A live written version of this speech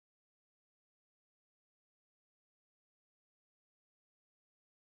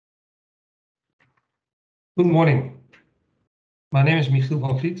Good morning. My name is Michiel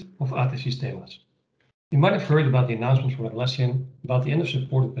van Vliet of atSistemas. You might have heard about the announcement from Atlassian about the end of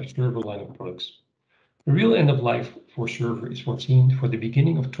support of their server line of products. The real end of life for server is foreseen for the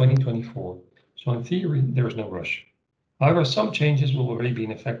beginning of 2024, so in theory there is no rush. However, some changes will already be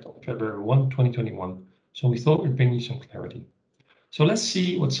in effect on February 1, 2021, so we thought we'd bring you some clarity. So let's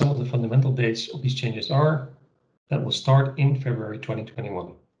see what some of the fundamental dates of these changes are that will start in February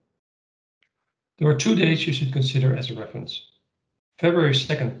 2021. There are 2 dates you should consider as a reference. February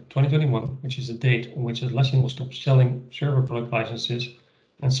 2nd, 2021, which is the date on which Atlassian will stop selling server product licenses,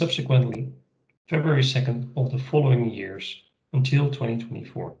 and subsequently February 2nd of the following years until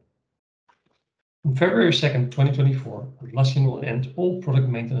 2024. On February 2nd, 2024, Atlassian will end all product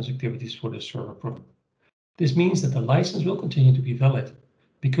maintenance activities for the server product. This means that the license will continue to be valid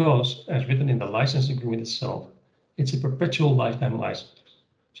because, as written in the license agreement itself, it's a perpetual lifetime license.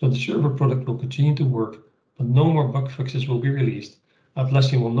 So the server product will continue to work, but no more bug fixes will be released.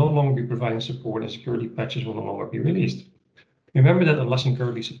 Atlassian will no longer be providing support and security patches will no longer be released. Remember that Atlassian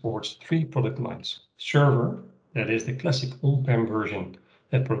currently supports 3 product lines. Server, that is the classic on-prem version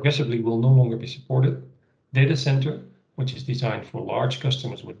that progressively will no longer be supported. Datacenter, which is designed for large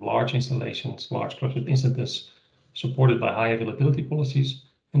customers with large installations, large clustered instances, supported by high availability policies.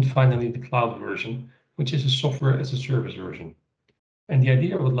 And finally, the cloud version, which is a software as a service version. And the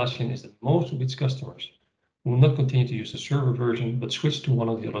idea of Atlassian is that most of its customers will not continue to use the server version, but switch to one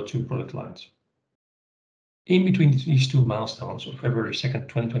of the other 2 product lines. In between these 2 milestones of February 2nd,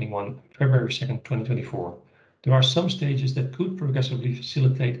 2021 and February 2nd, 2024, there are some stages that could progressively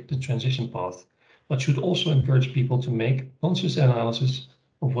facilitate the transition path, but should also encourage people to make conscious analysis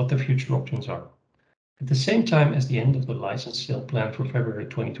of what their future options are. At the same time as the end of the license sale plan for February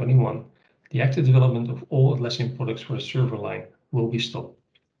 2021, the active development of all Atlassian products for the server line will be stopped.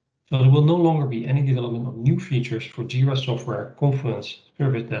 So there will no longer be any development of new features for Jira software, Confluence,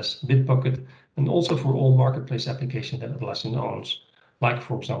 Service Desk, Bitbucket, and also for all marketplace applications that Atlassian owns, like,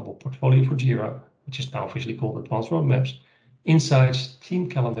 for example, Portfolio for Jira, which is now officially called Advanced Roadmaps, Insights, Team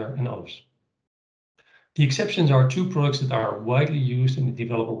Calendar, and others. The exceptions are 2 products that are widely used in the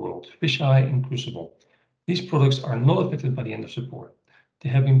developer world, Fisheye and Crucible. These products are not affected by the end of support. They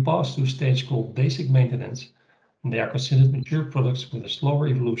have been passed to a stage called basic maintenance, and they are considered mature products with a slower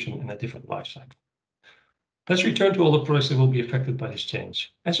evolution and a different lifecycle. Let's return to all the products that will be affected by this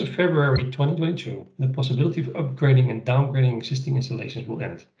change. As of February 2022, the possibility of upgrading and downgrading existing installations will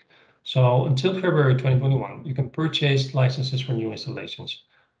end. So until February 2021, you can purchase licenses for new installations.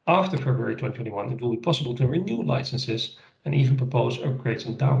 After February 2021, it will be possible to renew licenses and even propose upgrades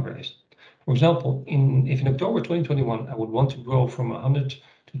and downgrades. For example, if in October 2021 I would want to grow from 100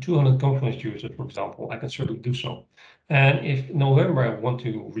 to 200 Confluence users, for example, I can certainly do so. And if in November I want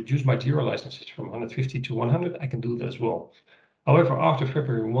to reduce my Jira licenses from 150 to 100, I can do that as well. However, after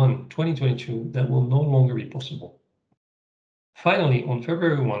February 1, 2022, that will no longer be possible. Finally, on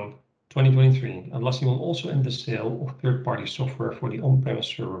February 1, 2023, Atlassian will also end the sale of third-party software for the on-premise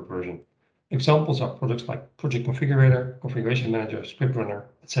server version. Examples are products like Project Configurator, Configuration Manager, Script Runner,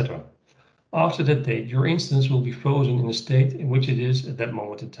 etc. After that date, your instance will be frozen in the state in which it is at that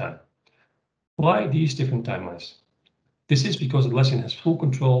moment in time. Why these different timelines? This is because Atlassian has full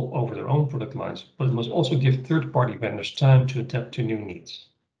control over their own product lines, but it must also give third-party vendors time to adapt to new needs.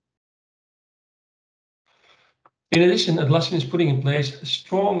 In addition, Atlassian is putting in place a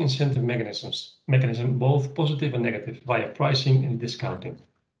strong incentive mechanism, both positive and negative, via pricing and discounting.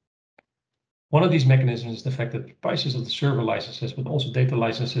 One of these mechanisms is the fact that the prices of the server licenses, but also data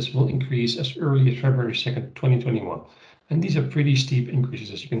licenses, will increase as early as February 2nd, 2021. And these are pretty steep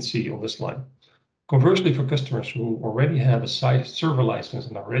increases, as you can see on this slide. Conversely, for customers who already have a server license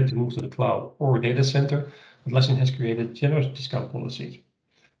and are ready to move to the cloud or data center, Atlassian has created generous discount policies.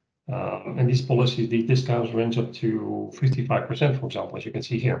 And these discounts range up to 55%, for example, as you can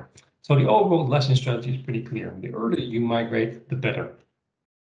see here. So the overall Atlassian strategy is pretty clear. The earlier you migrate, the better.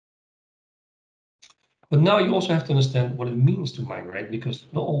 But now you also have to understand what it means to migrate, because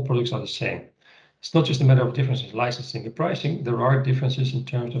not all products are the same. It's not just a matter of differences in licensing and pricing, there are differences in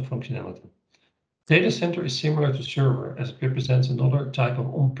terms of functionality. Data Center is similar to server, as it represents another type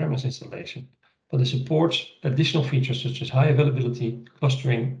of on-premise installation, but it supports additional features such as high availability,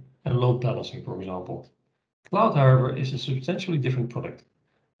 clustering, and load balancing, for example. Cloud, however, is a substantially different product.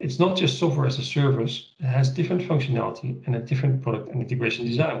 It's not just software as a service, it has different functionality and a different product and integration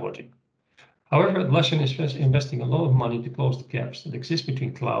design logic. However, Atlassian is investing a lot of money to close the gaps that exist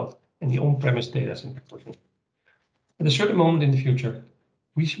between cloud and the on-premise data center. At a certain moment in the future,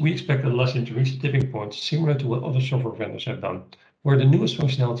 we expect Atlassian to reach a tipping point similar to what other software vendors have done, where the newest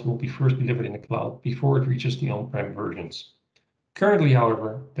functionality will be first delivered in the cloud before it reaches the on-prem versions. Currently,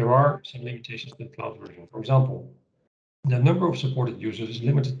 however, there are some limitations to the cloud version. For example, the number of supported users is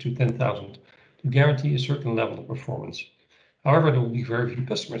limited to 10,000 to guarantee a certain level of performance. However, there will be very few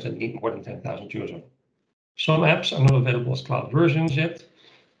customers that need more than 10,000 users. Some apps are not available as cloud versions yet,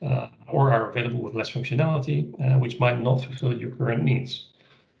 or are available with less functionality, which might not fulfill your current needs.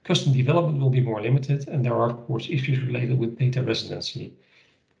 Custom development will be more limited, and there are, of course, issues related with data residency.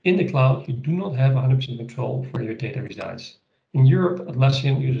 In the cloud, you do not have 100% control where your data resides. In Europe,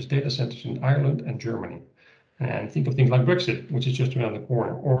 Atlassian uses data centers in Ireland and Germany. And think of things like Brexit, which is just around the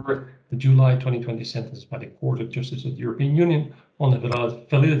corner, or the July 2020 sentence by the Court of Justice of the European Union on the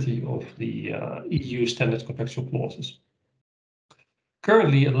validity of the EU standard contractual clauses.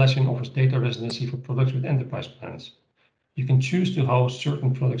 Currently, Atlassian offers data residency for products with enterprise plans. You can choose to host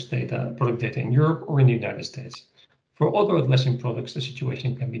certain product data in Europe or in the United States. For other Atlassian products, the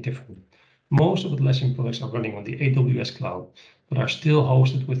situation can be different. Most of Atlassian products are running on the AWS cloud, but are still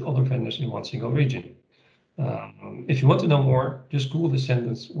hosted with other vendors in one single region. If you want to know more, just Google the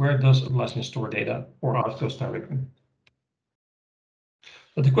sentence, "Where does Atlassian store data?" or ask us directly.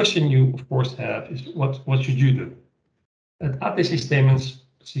 But the question you, of course, have is, what should you do? At atSistemas,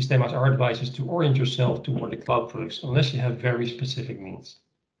 our advice is to orient yourself toward the cloud products unless you have very specific needs.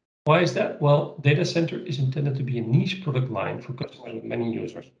 Why is that? Well, Datacenter is intended to be a niche product line for customers with many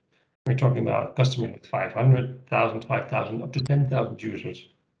users. We're talking about customers with 500, 1,000, 5,000, up to 10,000 users.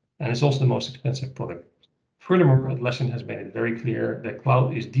 And it's also the most expensive product. Furthermore, Atlassian has made it very clear that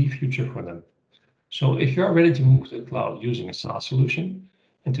cloud is the future for them. So if you are ready to move to the cloud using a SaaS solution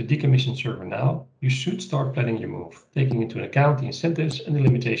and to decommission server now, you should start planning your move, taking into account the incentives and the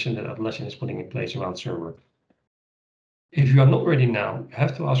limitation that Atlassian is putting in place around server. If you are not ready now, you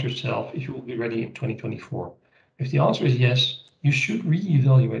have to ask yourself if you will be ready in 2024. If the answer is yes, you should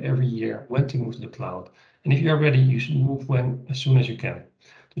reevaluate every year when to move to the cloud. And if you are ready, you should move as soon as you can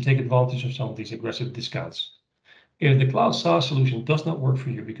to take advantage of some of these aggressive discounts. If the cloud SaaS solution does not work for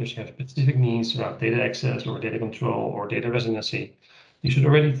you because you have specific needs around data access or data control or data residency, you should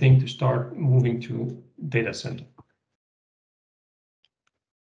already think to start moving to Datacenter.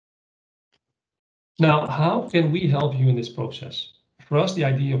 Now, how can we help you in this process? For us, the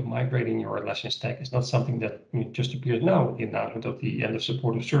idea of migrating your Atlassian stack is not something that just appeared now with the announcement of the end of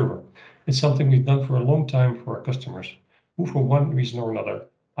support of server. It's something we've done for a long time for our customers, who for one reason or another,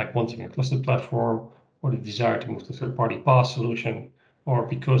 like wanting a clustered platform, or the desire to move to third-party PaaS solution, or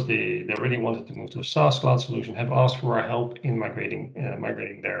because they really wanted to move to a SaaS cloud solution, have asked for our help in migrating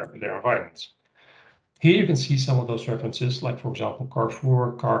their environments. Here you can see some of those references, like, for example,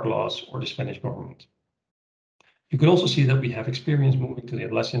 Carrefour, Carglass, or the Spanish government. You can also see that we have experience moving to the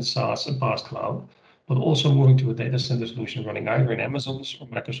Atlassian SaaS and PaaS cloud, but also moving to a data center solution running either in Amazon's or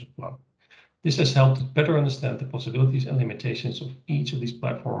Microsoft cloud. This has helped us better understand the possibilities and limitations of each of these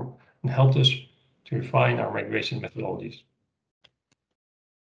platforms and helped us to refine our migration methodologies.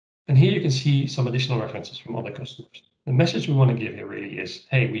 And here you can see some additional references from other customers. The message we want to give here really is,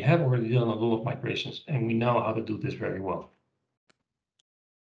 hey, we have already done a lot of migrations and we know how to do this very well.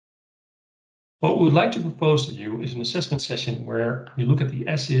 What we would like to propose to you is an assessment session where we look at the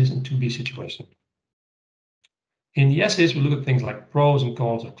as-is and to-be situation. In the as-is, we look at things like pros and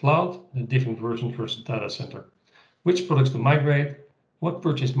cons of cloud, the different versions versus data center, which products to migrate, what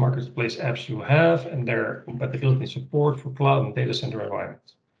purchase marketplace apps you have and their compatibility and support for cloud and data center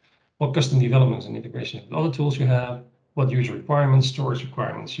environments, what custom developments and integration with other tools you have, what user requirements, storage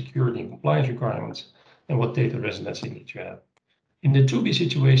requirements, security and compliance requirements, and what data residency needs you have. In the to-be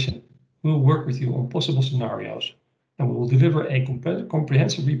situation, we will work with you on possible scenarios, and we will deliver a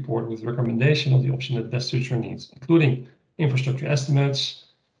comprehensive report with recommendation of the option that best suits your needs, including infrastructure estimates,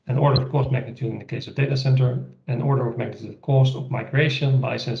 an order of cost magnitude in the case of data center, an order of magnitude cost of migration,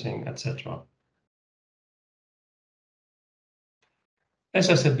 licensing, etc.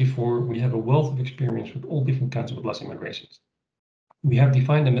 As I said before, we have a wealth of experience with all different kinds of Atlassian migrations. We have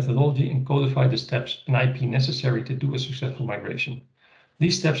defined the methodology and codified the steps and IP necessary to do a successful migration.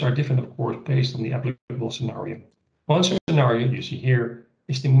 These steps are different, of course, based on the applicable scenario. One scenario you see here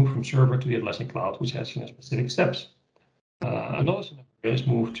is to move from server to the Atlassian cloud, which has specific steps. Another scenario is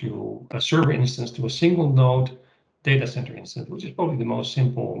move to a server instance to a single node data center instance, which is probably the most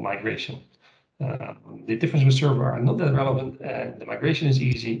simple migration. The difference with server are not that relevant, and the migration is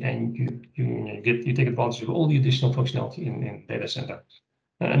easy, and you take advantage of all the additional functionality in data center.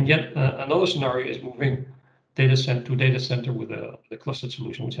 And yet another scenario is moving data center with a clustered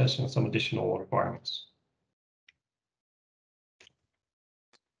solution, which has some additional requirements.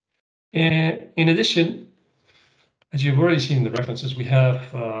 In addition, As you've already seen in the references we have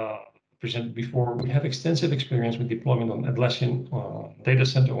presented before, we have extensive experience with deployment on Atlassian,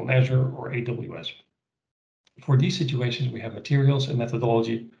 Datacenter on Azure or AWS. For these situations, we have materials and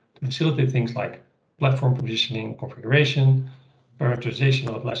methodology to facilitate things like platform provisioning, configuration, prioritization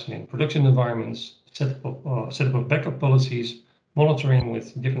of Atlassian in production environments, setup of backup policies, monitoring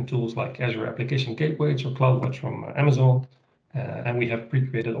with different tools like Azure Application Gateways or CloudWatch from Amazon, and we have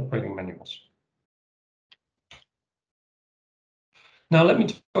pre-created operating manuals. Now let me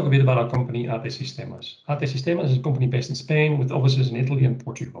talk a bit about our company, atSistemas. atSistemas is a company based in Spain with offices in Italy and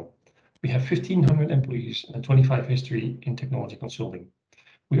Portugal. We have 1,500 employees and 25 history in technology consulting.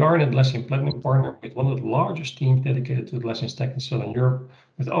 We are an Atlassian Platinum partner with one of the largest teams dedicated to Atlassian stack in Southern Europe,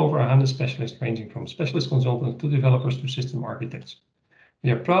 with over 100 specialists ranging from specialist consultants to developers to system architects.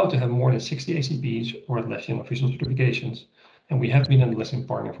 We are proud to have more than 60 ACPs or Atlassian official certifications, and we have been an Atlassian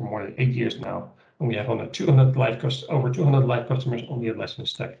partner for more than 8 years now, and we have over 200 live customers on the Atlassian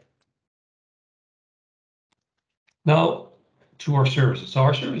stack. Now to our services. So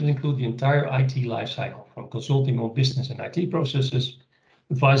our services include the entire IT lifecycle, from consulting on business and IT processes,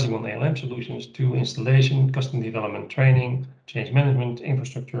 advising on ALM solutions, to installation, custom development, training, change management,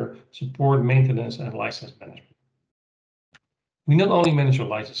 infrastructure, support, maintenance, and license management. We not only manage our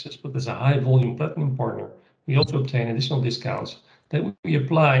licenses, but as a high volume platinum partner, we also obtain additional discounts that we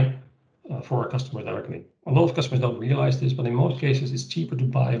apply for our customers directly. A lot of customers don't realize this, but in most cases, it's cheaper to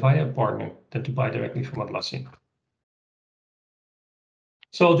buy via a partner than to buy directly from Atlassian.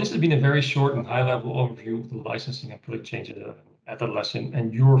 So this has been a very short and high-level overview of the licensing and product changes at Atlassian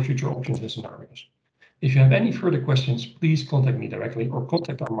and your future options and scenarios. If you have any further questions, please contact me directly or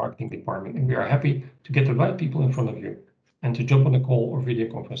contact our marketing department, and we are happy to get the right people in front of you and to jump on a call or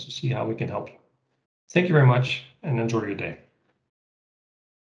video conference to see how we can help you. Thank you very much and enjoy your day.